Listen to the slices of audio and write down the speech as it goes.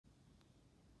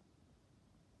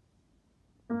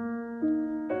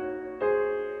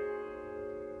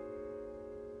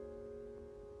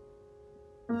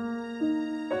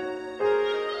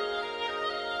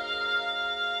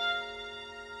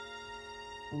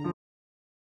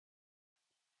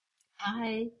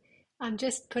Hi, I'm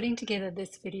just putting together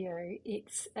this video.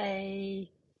 It's a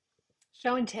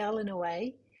show and tell in a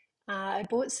way. I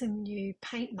bought some new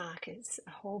paint markers, a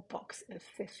whole box of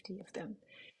 50 of them,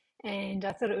 and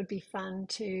I thought it would be fun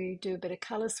to do a bit of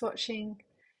color swatching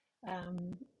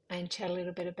um, and chat a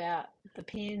little bit about the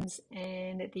pens.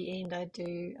 And at the end, I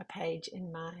do a page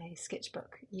in my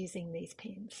sketchbook using these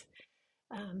pens.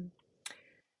 Um,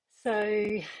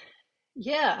 so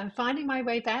yeah, I'm finding my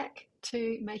way back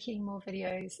to making more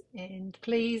videos, and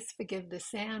please forgive the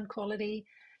sound quality.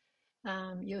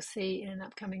 You'll see in an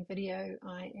upcoming video,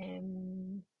 I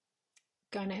am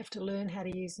going to have to learn how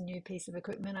to use a new piece of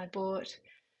equipment. I bought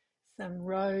some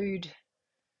Rode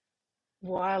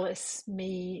wireless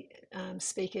me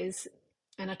speakers,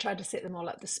 and I tried to set them all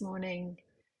up this morning,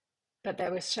 but they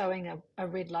were showing a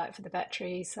red light for the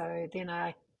battery. So then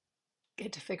I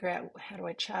had to figure out how do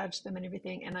I charge them and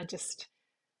everything, and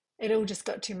it all just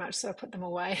got too much, so I put them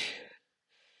away.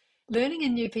 Learning a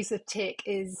new piece of tech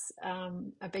is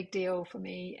a big deal for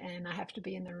me, and I have to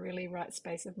be in the really right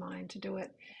space of mind to do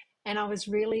it. And I was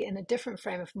really in a different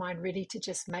frame of mind, ready to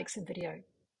just make some video.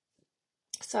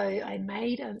 So I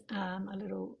made a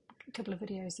little couple of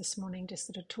videos this morning, just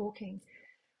sort of talking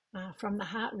from the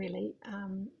heart, really,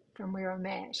 from where I'm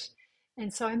at.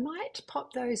 And so I might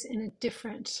pop those in a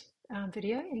different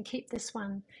video and keep this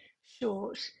one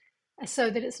short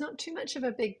so that it's not too much of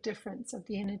a big difference of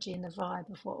the energy and the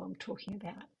vibe of what I'm talking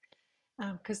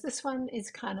about. Because this one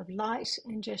is kind of light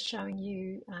and just showing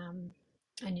you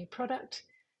a new product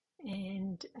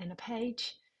and a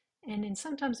page. And then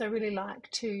sometimes I really like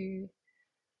to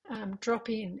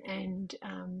drop in and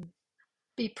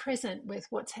be present with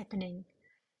what's happening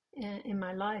in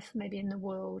my life, maybe in the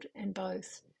world, and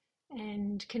both,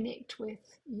 and connect with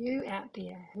you out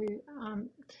there who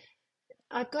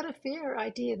I've got a fair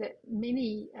idea that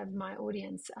many of my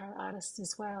audience are artists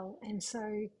as well. And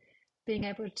so being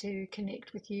able to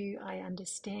connect with you, I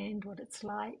understand what it's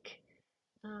like.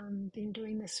 Been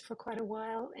doing this for quite a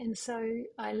while. And so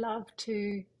I love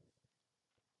to,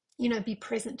 be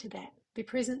present to that, be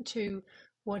present to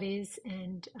what is.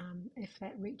 And if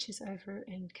that reaches over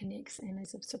and connects and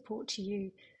is of support to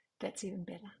you, that's even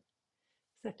better.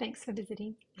 So thanks for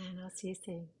visiting, and I'll see you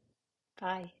soon.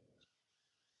 Bye.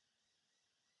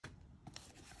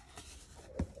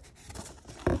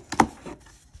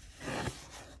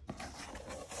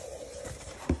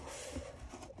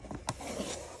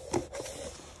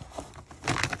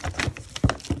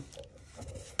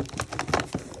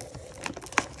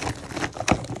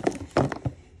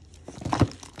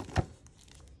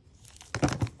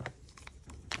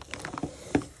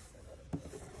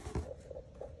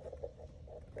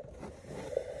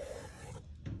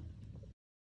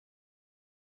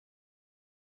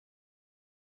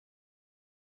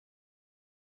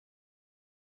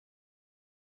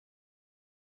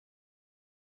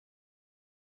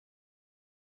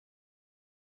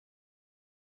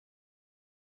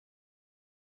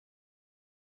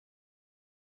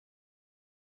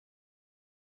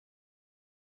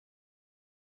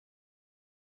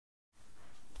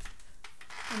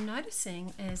 I'm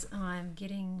noticing as I'm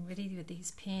getting ready with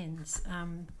these pens,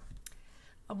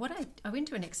 I went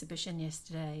to an exhibition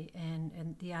yesterday,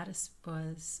 and the artist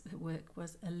her work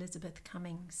was Elizabeth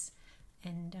Cummings,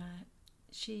 and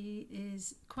she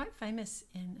is quite famous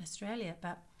in Australia,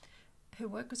 but her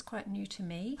work was quite new to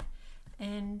me,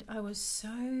 and I was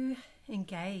so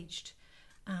engaged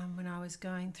when I was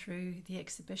going through the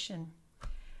exhibition,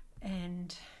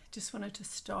 and just wanted to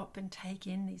stop and take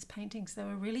in these paintings. They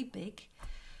were really big.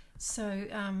 So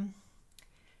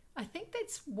I think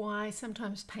that's why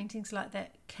sometimes paintings like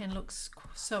that can look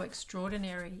so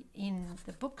extraordinary in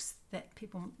the books that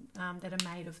people that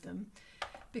are made of them,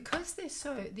 because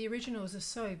the originals are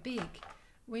so big.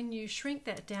 When you shrink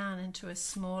that down into a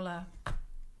smaller,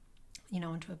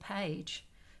 into a page,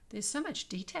 there's so much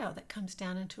detail that comes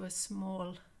down into a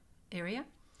small area.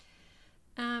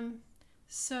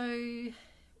 So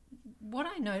what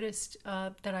I noticed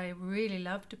that I really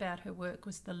loved about her work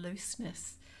was the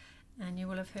looseness, and you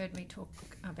will have heard me talk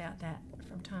about that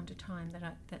from time to time,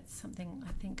 that's something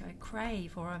I think I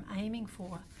crave or I'm aiming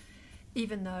for,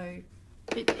 even though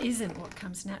it isn't what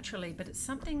comes naturally, but it's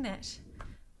something that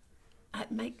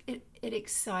it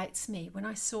excites me. When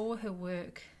I saw her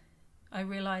work, I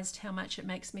realized how much it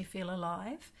makes me feel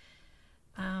alive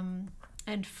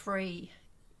and free.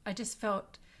 I just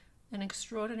felt an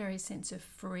extraordinary sense of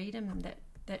freedom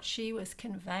that she was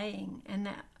conveying, and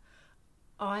that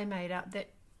I made up that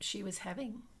she was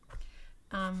having.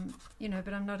 But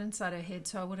I'm not inside her head,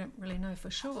 so I wouldn't really know for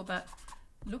sure. But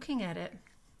looking at it,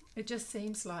 it just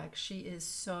seems like she is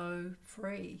so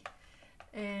free.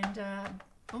 and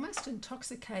almost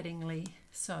intoxicatingly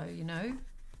so, you know,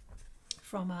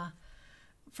 from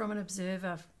an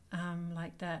observer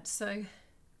like that. So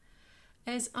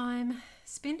as I'm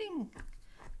spending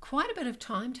quite a bit of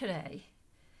time today,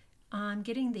 I'm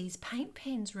getting these paint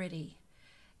pens ready,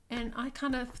 and I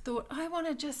kind of thought, I want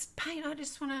to just paint, I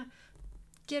just want to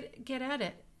get at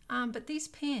it. But these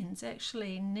pens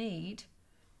actually need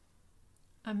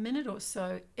a minute or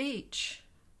so each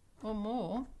or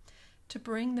more to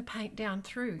bring the paint down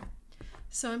through.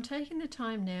 So I'm taking the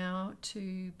time now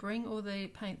to bring all the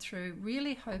paint through,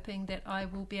 really hoping that I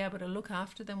will be able to look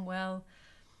after them well.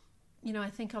 You know, I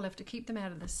think I'll have to keep them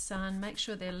out of the sun, make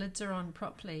sure their lids are on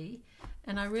properly,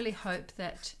 and I really hope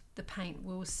that the paint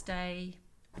will stay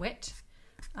wet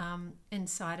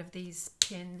inside of these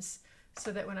pens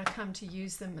so that when I come to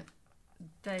use them,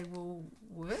 they will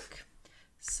work.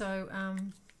 So,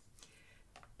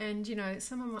 and you know,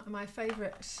 some of my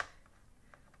favorite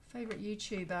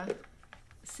YouTuber,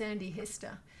 Sandy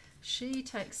Hester, she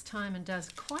takes time and does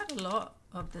quite a lot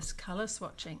of this color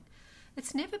swatching.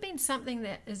 It's never been something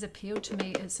that has appealed to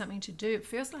me as something to do. It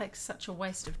feels like such a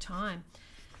waste of time,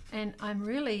 and I'm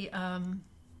really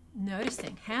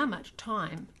noticing how much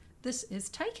time this is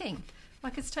taking.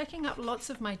 Like, it's taking up lots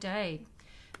of my day,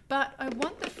 but I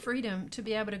want the freedom to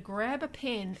be able to grab a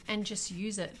pen and just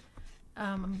use it.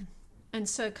 And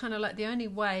so kind of like the only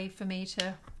way for me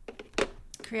to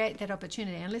create that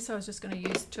opportunity, unless I was just going to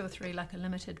use 2 or 3 like a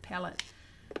limited palette,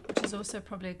 which is also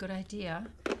probably a good idea,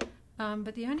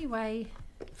 but the only way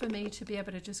for me to be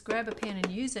able to just grab a pen and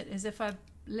use it is if I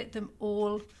let them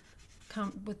all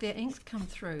come with their ink come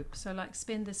through. So like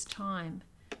spend this time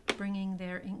bringing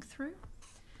their ink through.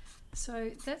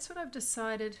 So that's what I've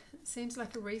decided. It seems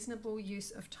like a reasonable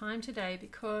use of time today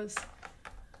because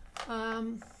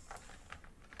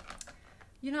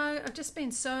you know, I've just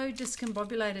been so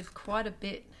discombobulated quite a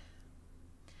bit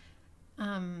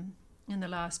in the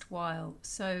last while.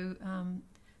 So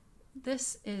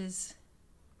this is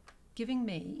giving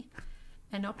me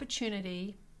an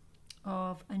opportunity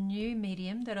of a new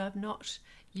medium that I've not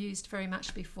used very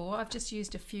much before. I've just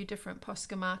used a few different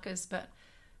Posca markers, but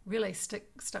really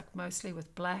stuck mostly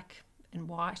with black and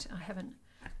white. I haven't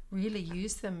really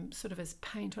used them sort of as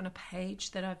paint on a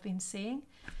page that I've been seeing.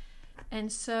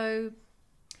 And so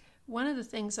one of the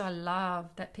things I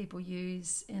love that people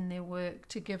use in their work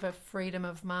to give a freedom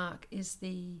of mark is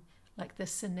the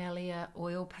Sinalia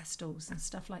oil pastels and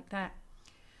stuff like that.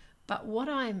 But what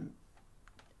I'm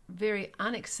very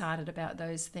unexcited about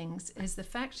those things is the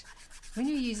fact when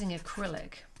you're using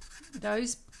acrylic,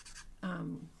 those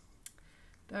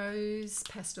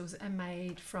pastels are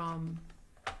made from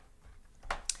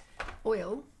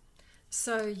oil,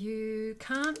 so you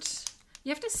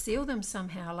have to seal them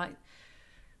somehow,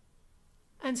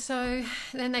 and so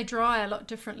then they dry a lot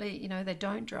differently. You know, they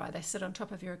don't dry, they sit on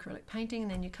top of your acrylic painting,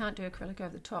 and then you can't do acrylic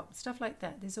over the top, stuff like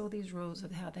that. There's all these rules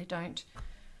of how they don't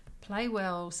play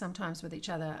well sometimes with each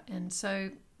other, and so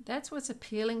that's what's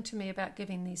appealing to me about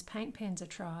giving these paint pens a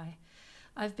try.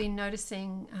 I've been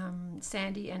noticing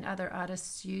Sandy and other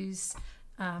artists use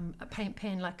a paint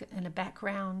pen like in a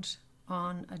background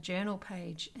on a journal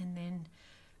page and then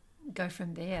go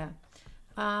from there.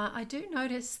 I do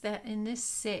notice that in this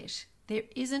set there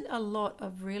isn't a lot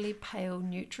of really pale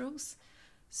neutrals,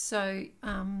 so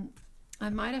I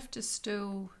might have to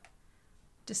still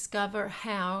discover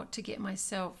how to get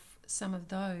myself some of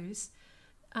those.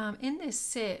 In this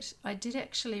set I did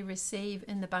actually receive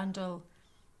in the bundle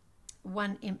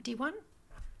one empty one,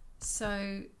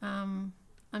 so I'm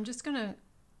just going to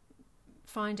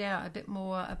find out a bit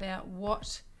more about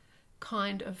what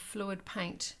kind of fluid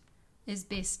paint is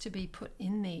best to be put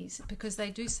in these, because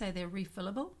they do say they're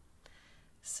refillable.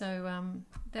 So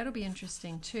that'll be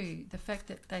interesting too, the fact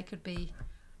that they could be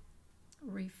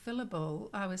refillable.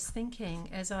 I was thinking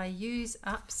as I use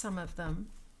up some of them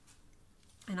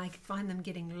and I find them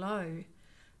getting low,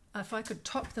 if I could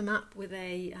top them up with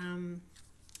a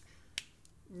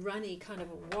runny kind of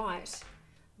a white,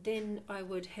 then I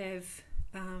would have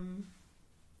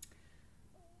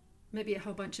maybe a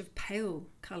whole bunch of pale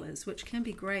colours, which can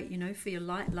be great, you know, for your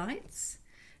lights.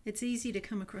 It's easy to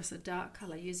come across a dark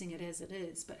colour using it as it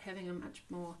is, but having a much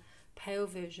more pale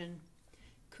version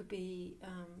could be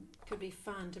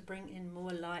fun to bring in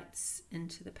more lights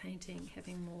into the painting,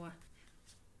 having more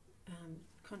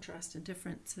contrast and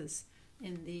differences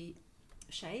in the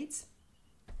shades.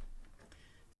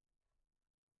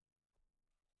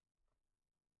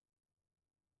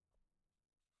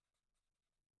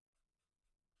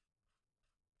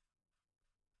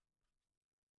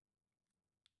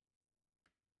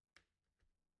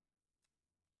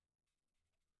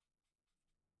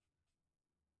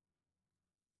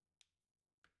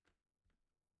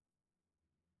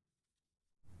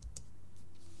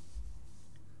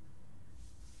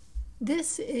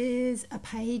 This is a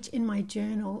page in my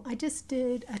journal. I just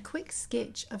did a quick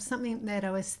sketch of something that I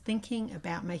was thinking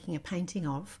about making a painting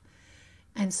of.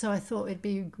 And so I thought it'd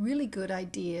be a really good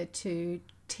idea to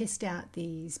test out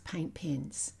these paint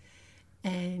pens.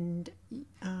 And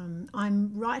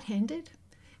I'm right-handed,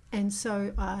 and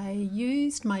so I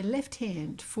used my left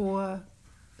hand for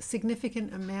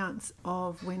significant amounts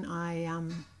of when I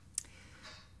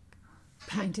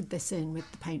painted this in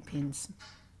with the paint pens.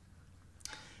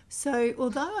 So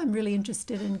although I'm really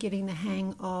interested in getting the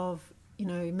hang of,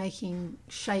 making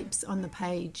shapes on the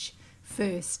page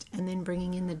first and then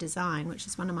bringing in the design, which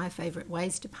is one of my favorite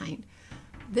ways to paint,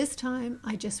 this time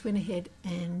I just went ahead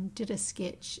and did a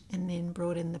sketch and then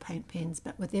brought in the paint pens,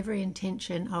 but with every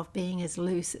intention of being as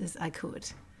loose as I could.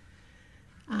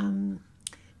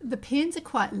 The pens are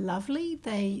quite lovely.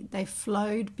 They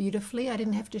flowed beautifully. I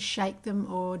didn't have to shake them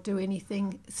or do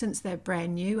anything since they're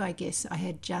brand new. I guess I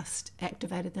had just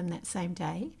activated them that same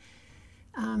day.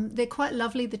 They're quite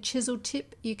lovely. The chisel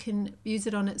tip, you can use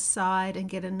it on its side and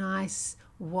get a nice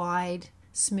wide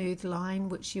smooth line,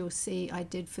 which you'll see I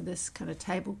did for this kind of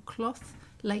tablecloth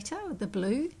later, the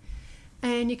blue.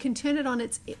 And you can turn it on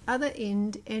its other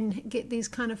end and get these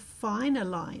kind of finer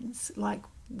lines, like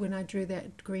when I drew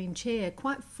that green chair,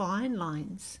 quite fine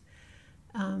lines,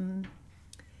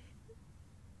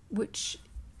 which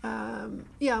I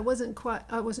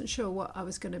wasn't sure what I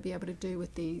was going to be able to do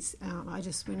with these. I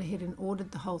just went ahead and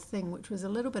ordered the whole thing, which was a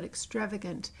little bit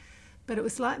extravagant, but it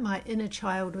was like my inner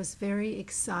child was very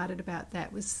excited about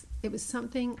that. It was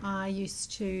something I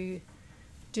used to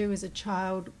do as a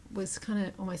child, was kind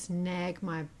of almost nag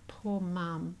my poor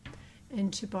mum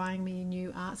into buying me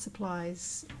new art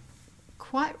supplies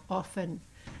quite often.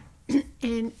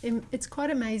 And it's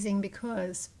quite amazing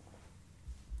because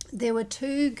there were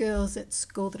two girls at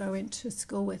school that I went to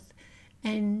school with,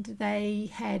 and they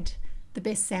had the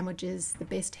best sandwiches, the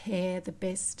best hair, the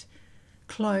best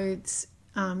clothes,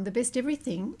 the best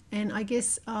everything. And I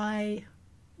guess I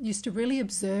used to really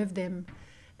observe them.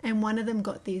 And one of them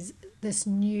got this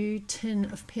new tin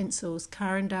of pencils,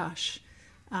 Caran d'Ache,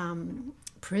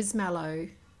 Prismallow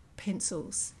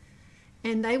pencils.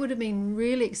 And they would have been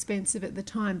really expensive at the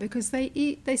time because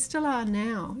they still are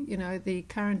now. The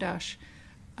Caran d'Ache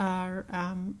are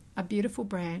a beautiful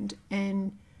brand.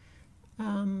 And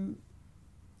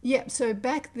so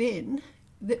back then,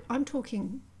 I'm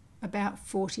talking about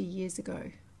 40 years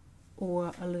ago,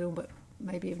 or a little bit,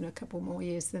 maybe even a couple more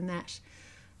years than that.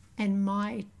 And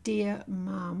my dear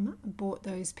mum bought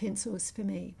those pencils for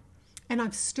me, and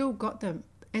I've still got them.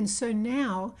 And so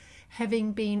now,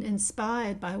 having been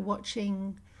inspired by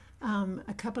watching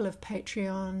a couple of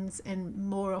Patreons and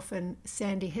more often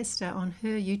Sandy Hester on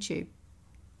her YouTube,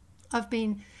 I've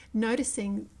been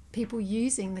noticing people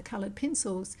using the coloured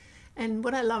pencils. And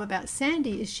what I love about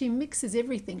Sandy is she mixes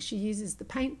everything. She uses the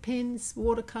paint pens,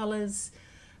 watercolours,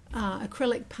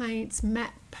 acrylic paints,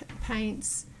 matte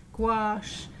paints,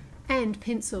 gouache, and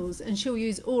pencils, and she'll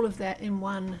use all of that in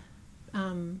one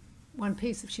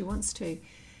piece if she wants to.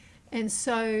 And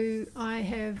so I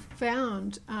have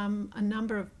found a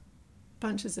number of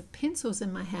bunches of pencils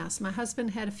in my house. My husband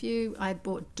had a few. I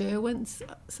bought Derwents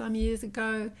some years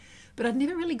ago, but I'd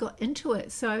never really got into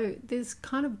it. So there's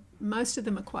kind of, most of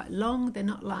them are quite long. They're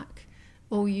not like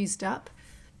all used up.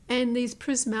 And these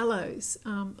Prismallows,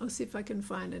 I'll see if I can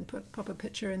find and pop a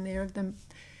picture in there of them.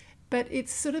 But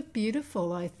it's sort of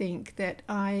beautiful, I think, that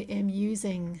I am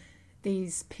using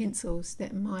these pencils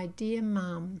that my dear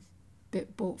mum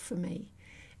bought for me.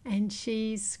 And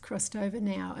she's crossed over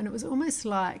now. And it was almost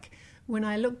like when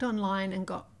I looked online and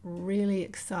got really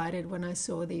excited when I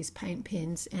saw these paint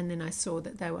pens and then I saw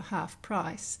that they were half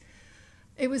price.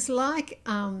 It was like,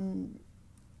 you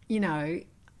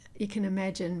can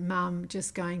imagine mum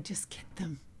just going, just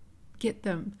get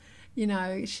them.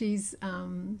 She's...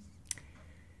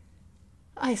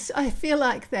 I feel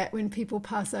like that when people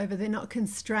pass over, they're not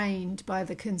constrained by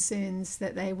the concerns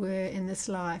that they were in this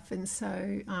life. And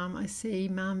so I see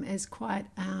mum as quite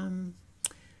an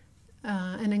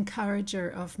encourager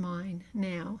of mine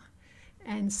now.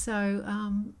 And so,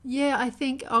 I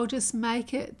think I'll just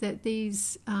make it that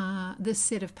this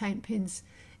set of paint pens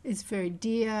is very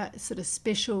dear, sort of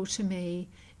special to me,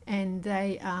 and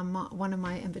they are one of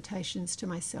my invitations to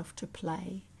myself to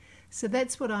play. So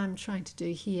that's what I'm trying to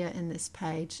do here in this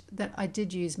page, that I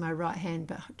did use my right hand,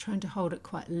 but trying to hold it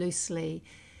quite loosely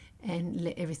and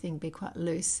let everything be quite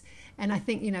loose. And I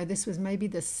think, this was maybe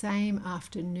the same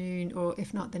afternoon, or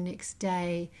if not the next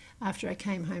day, after I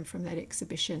came home from that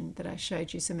exhibition that I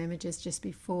showed you some images just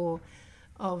before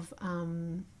of,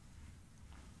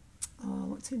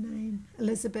 what's her name?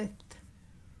 Elizabeth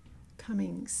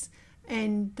Cummings.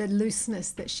 and the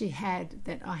looseness that she had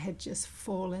that I had just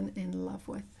fallen in love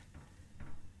with.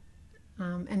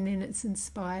 And then it's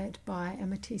inspired by a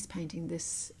Matisse painting,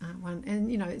 this one.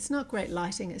 And, you know, it's not great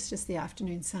lighting, it's just the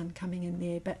afternoon sun coming in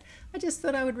there. But I just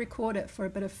thought I would record it for a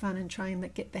bit of fun and try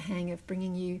and get the hang of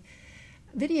bringing you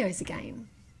videos again.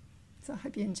 So I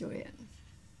hope you enjoy it.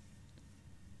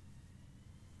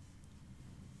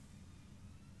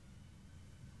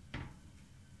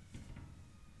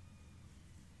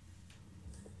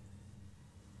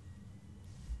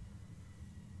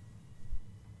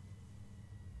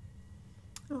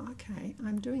 Oh, okay,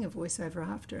 I'm doing a voiceover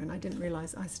after and I didn't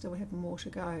realise I still have more to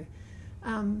go.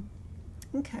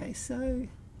 Okay, so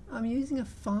I'm using a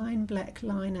fine black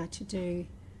liner to do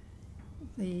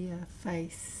the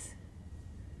face.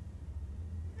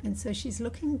 And so she's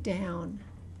looking down,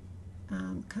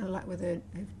 kind of like with her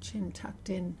chin tucked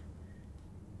in.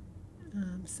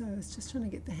 So I was just trying to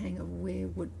get the hang of where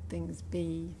would things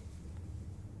be.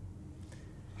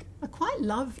 I quite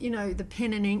love, you know, the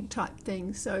pen and ink type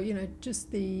thing. So, you know,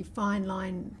 just the fine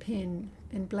line pen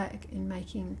in black and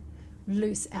making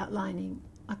loose outlining.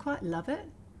 I quite love it.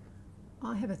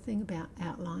 I have a thing about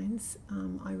outlines.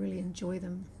 I really enjoy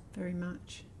them very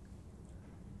much.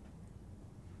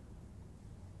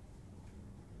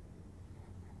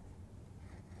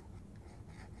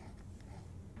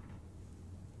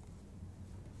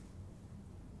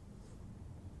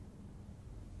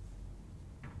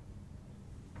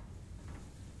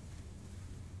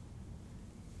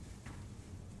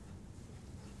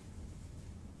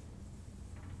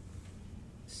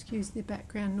 Excuse the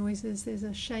background noises. There's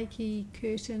a shaky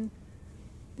curtain.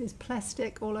 There's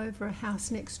plastic all over a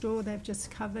house next door. They've just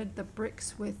covered the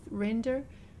bricks with render,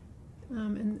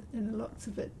 and lots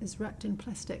of it is wrapped in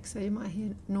plastic, so you might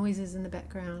hear noises in the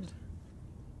background.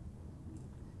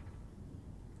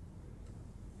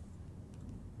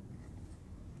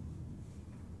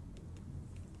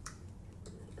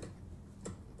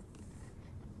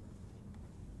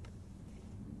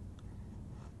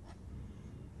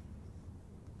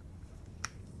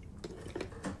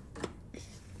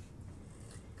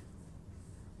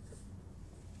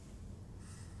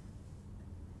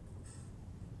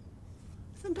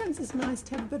 Sometimes it's nice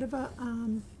to have a bit of a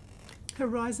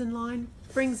horizon line,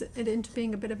 brings it into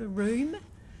being a bit of a room.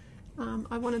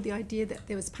 I wanted the idea that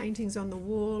there was paintings on the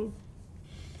wall,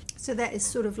 so that is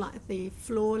sort of like the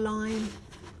floor line,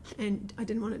 and I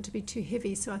didn't want it to be too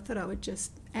heavy, so I thought I would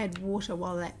just add water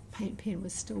while that paint pen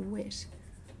was still wet,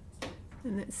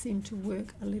 and that seemed to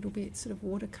work a little bit, sort of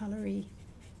watercolory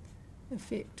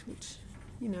effect, which,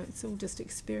 you know, it's all just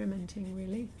experimenting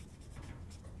really.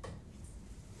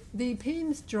 The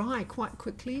pens dry quite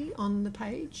quickly on the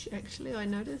page, actually, I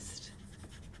noticed,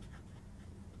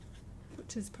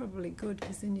 which is probably good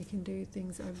because then you can do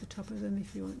things over the top of them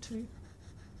if you want to.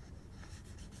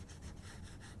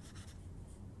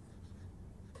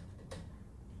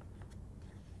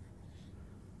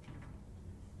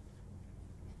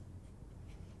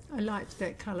 I liked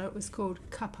that colour, it was called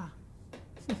cuppa.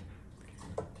 A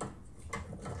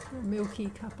milky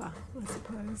cuppa, I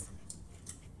suppose.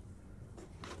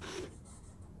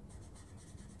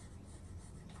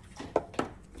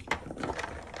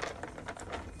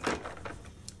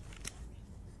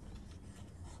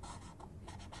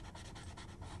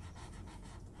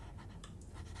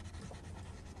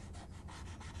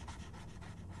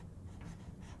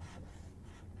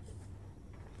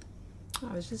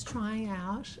 I was just trying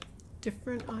out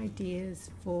different ideas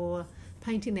for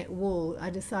painting that wall. I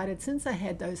decided, since I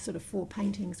had those sort of 4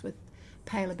 paintings with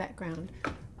paler background,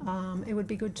 it would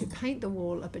be good to paint the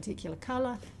wall a particular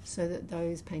colour so that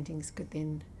those paintings could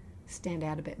then stand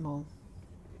out a bit more.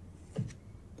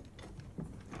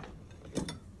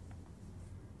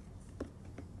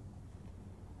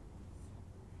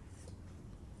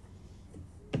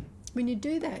 When you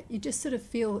do that, you just sort of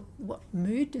feel, what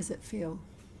mood does it feel?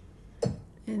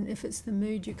 And if it's the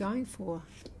mood you're going for.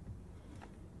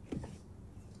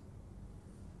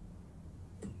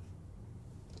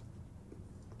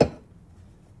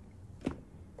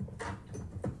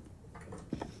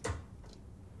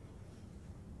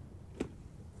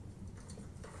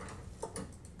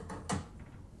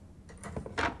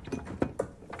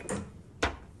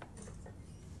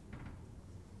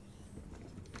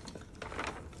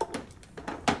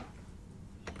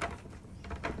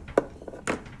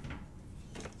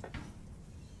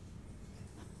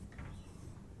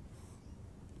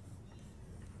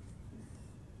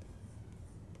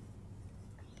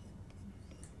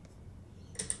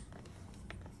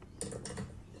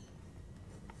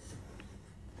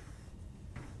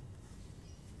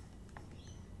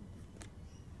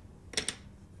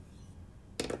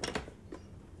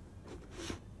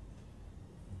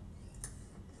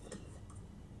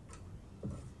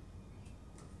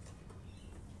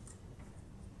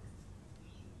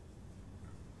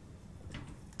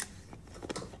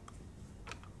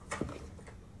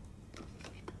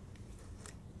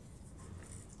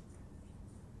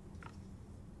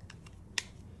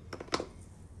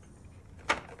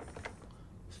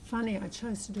 funny, I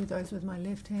chose to do those with my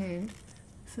left hand.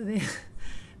 So they're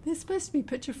supposed to be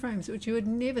picture frames, which you would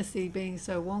never see being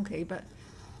so wonky, but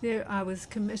there I was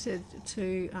committed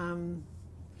to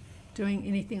doing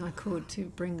anything I could to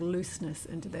bring looseness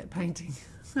into that painting.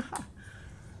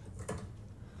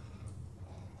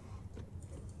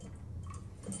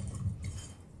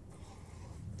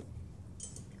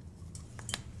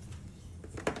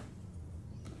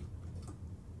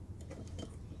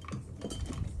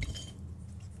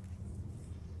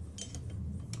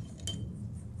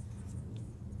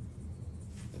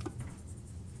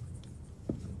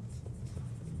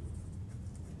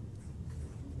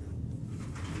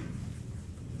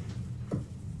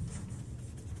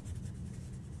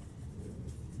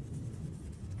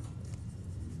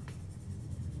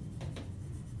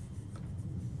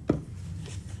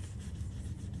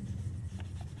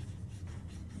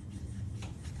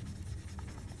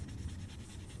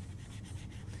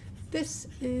 This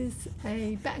is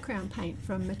a background paint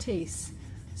from Matisse,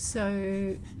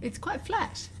 so it's quite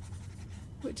flat,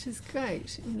 which is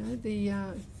great. You know, the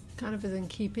kind of is in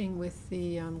keeping with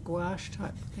the gouache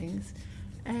type things,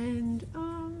 and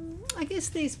I guess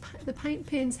the paint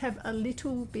pens have a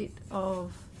little bit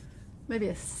of maybe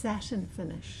a satin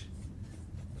finish.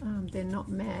 They're not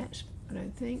matte, I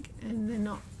don't think, and they're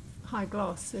not high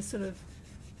gloss. They're sort of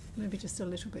maybe just a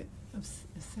little bit of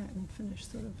a satin finish,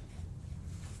 sort of.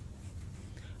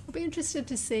 I'll be interested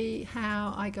to see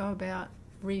how I go about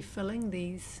refilling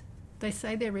these. They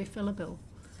say they're refillable,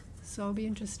 so I'll be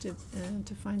interested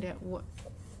to find out what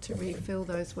to refill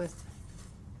those with.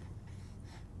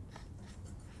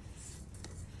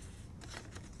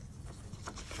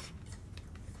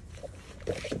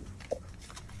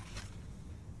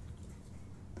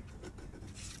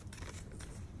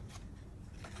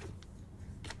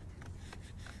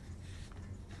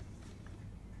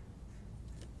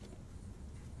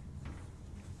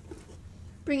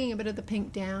 Bringing a bit of the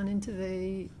pink down into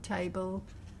the table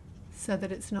so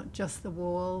that it's not just the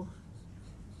wall.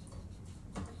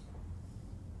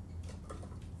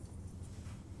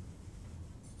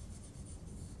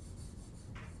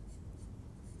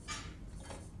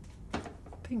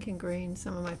 Pink and green,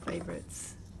 some of my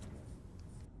favourites.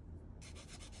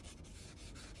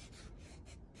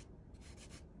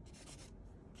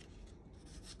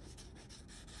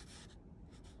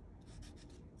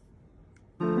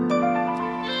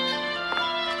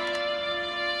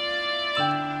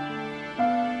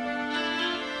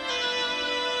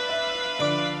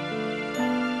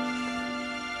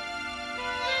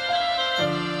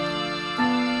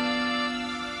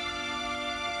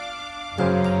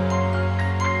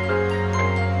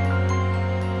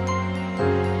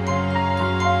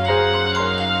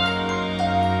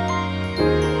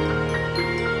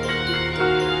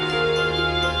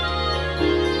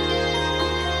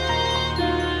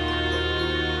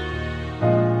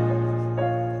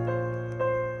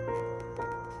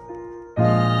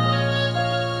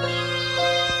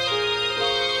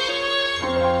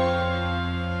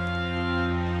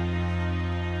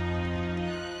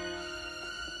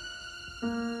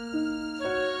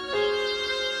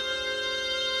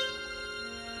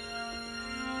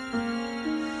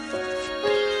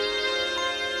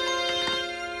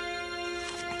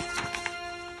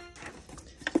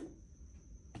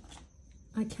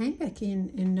 I came back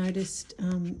in and noticed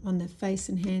on the face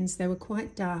and hands they were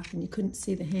quite dark and you couldn't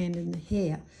see the hand and the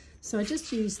hair. So I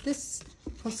just used this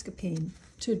Posca pen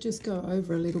to just go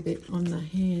over a little bit on the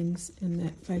hands and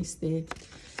that face there.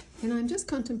 And I'm just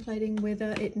contemplating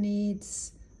whether it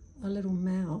needs a little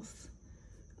mouth.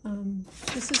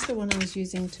 This is the one I was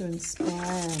using to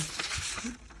inspire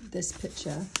this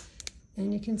picture.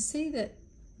 And you can see that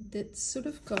it's sort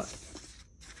of got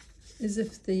as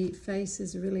if the face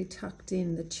is really tucked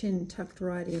in, the chin tucked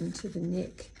right into the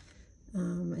neck,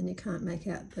 and you can't make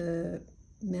out the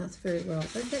mouth very well.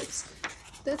 But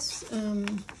that's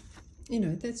you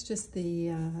know, that's just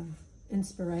the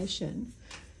inspiration.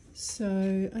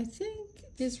 So I think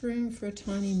there's room for a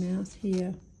tiny mouth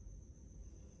here.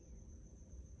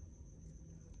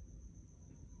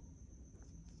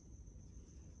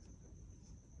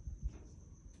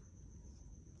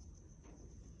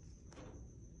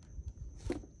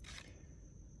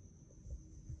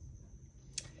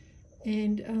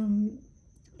 And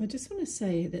I just want to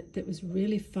say that that was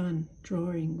really fun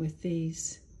drawing with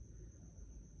these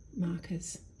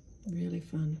markers, really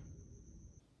fun.